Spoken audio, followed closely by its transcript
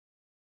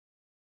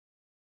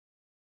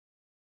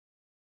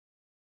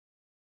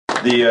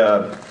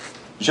The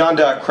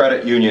Jeanne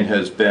Credit Union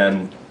has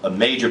been a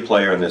major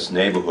player in this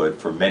neighborhood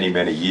for many,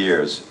 many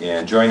years.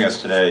 And joining us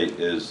today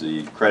is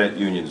the credit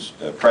union's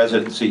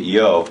president and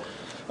CEO,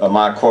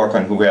 Marc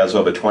Cochran, who has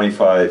over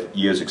 25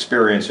 years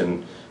experience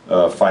in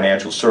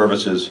financial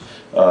services.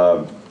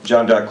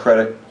 Jeanne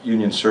Credit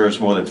Union serves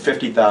more than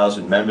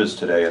 50,000 members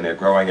today, and they're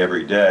growing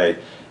every day.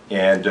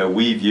 And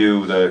we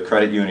view the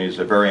credit union as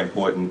a very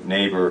important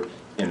neighbor,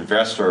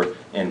 investor,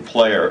 and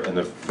player in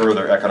the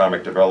further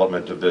economic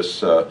development of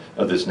this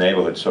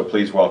neighborhood. So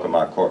please welcome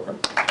Marc Cochran.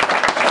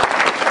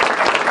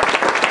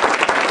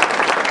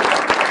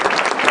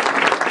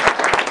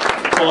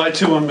 Well, I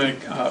too am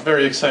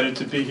very excited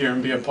to be here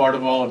and be a part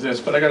of all of this.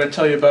 But I got to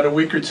tell you, about a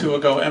week or two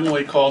ago,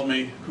 Emily called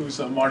me, who's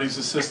Marty's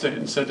assistant,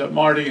 and said that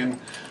Marty and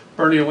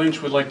Bernie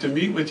Lynch would like to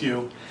meet with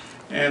you.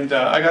 And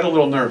I got a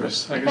little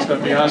nervous, I just got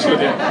to be honest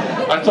with you.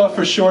 I thought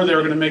for sure they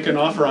were going to make an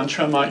offer on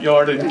Tremont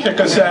Yard and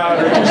kick us out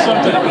or do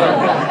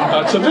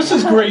something. So this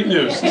is great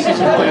news. This is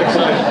really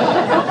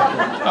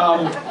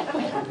exciting.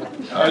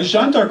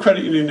 Jeanne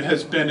Credit Union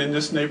has been in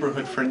this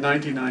neighborhood for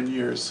 99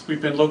 years.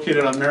 We've been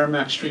located on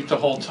Merrimack Street the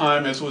whole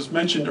time. As was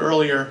mentioned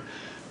earlier,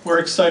 we're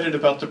excited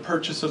about the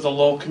purchase of the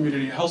Lowell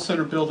Community Health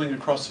Center building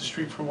across the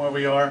street from where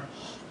we are,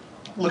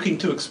 looking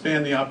to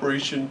expand the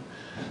operation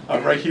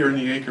right here in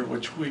the acre,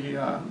 which we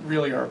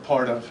really are a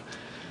part of.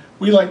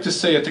 We like to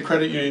say at the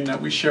credit union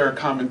that we share a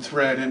common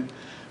thread, and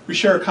we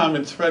share a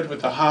common thread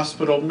with the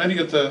hospital. Many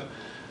of the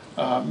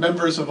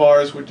members of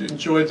ours would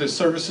enjoy the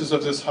services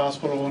of this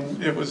hospital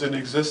when it was in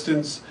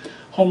existence.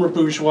 Homer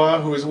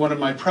Bourgeois, who is one of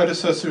my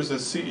predecessors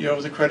as CEO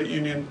of the credit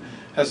union,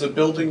 has a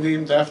building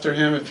named after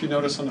him, if you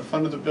notice on the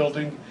front of the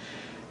building.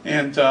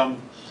 And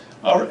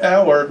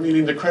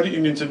meaning the credit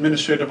union's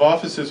administrative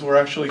offices, were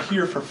actually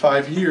here for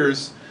 5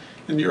 years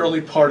in the early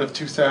part of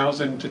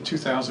 2000 to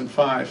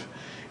 2005.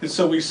 And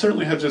so we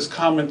certainly have this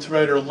common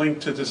thread or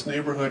link to this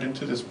neighborhood and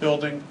to this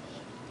building.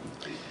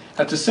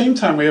 At the same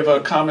time, we have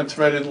a common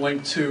thread and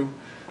link to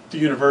the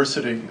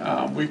university.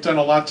 We've done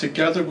a lot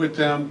together with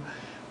them.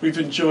 We've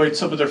enjoyed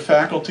some of their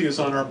faculty is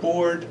on our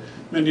board.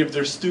 Many of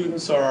their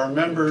students are our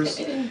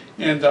members.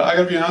 And I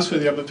gotta be honest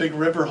with you, I'm a big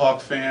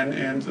Riverhawk fan,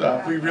 and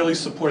we really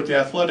support the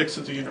athletics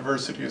of the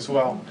university as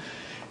well.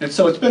 And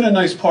so it's been a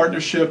nice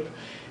partnership,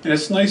 and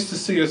it's nice to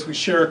see as we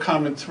share a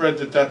common thread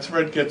that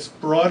thread gets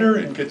broader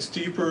and gets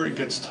deeper and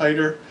gets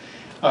tighter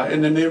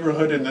in the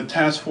neighborhood and the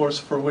task force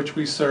for which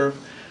we serve.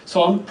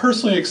 So I'm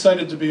personally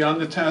excited to be on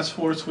the task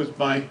force with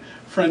my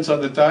friends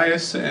on the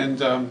dais and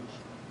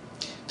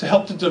to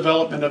help the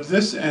development of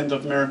this end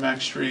of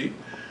Merrimack Street,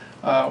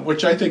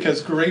 which I think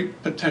has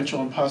great potential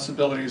and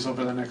possibilities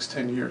over the next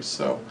 10 years.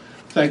 So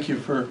thank you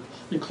for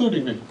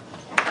including me.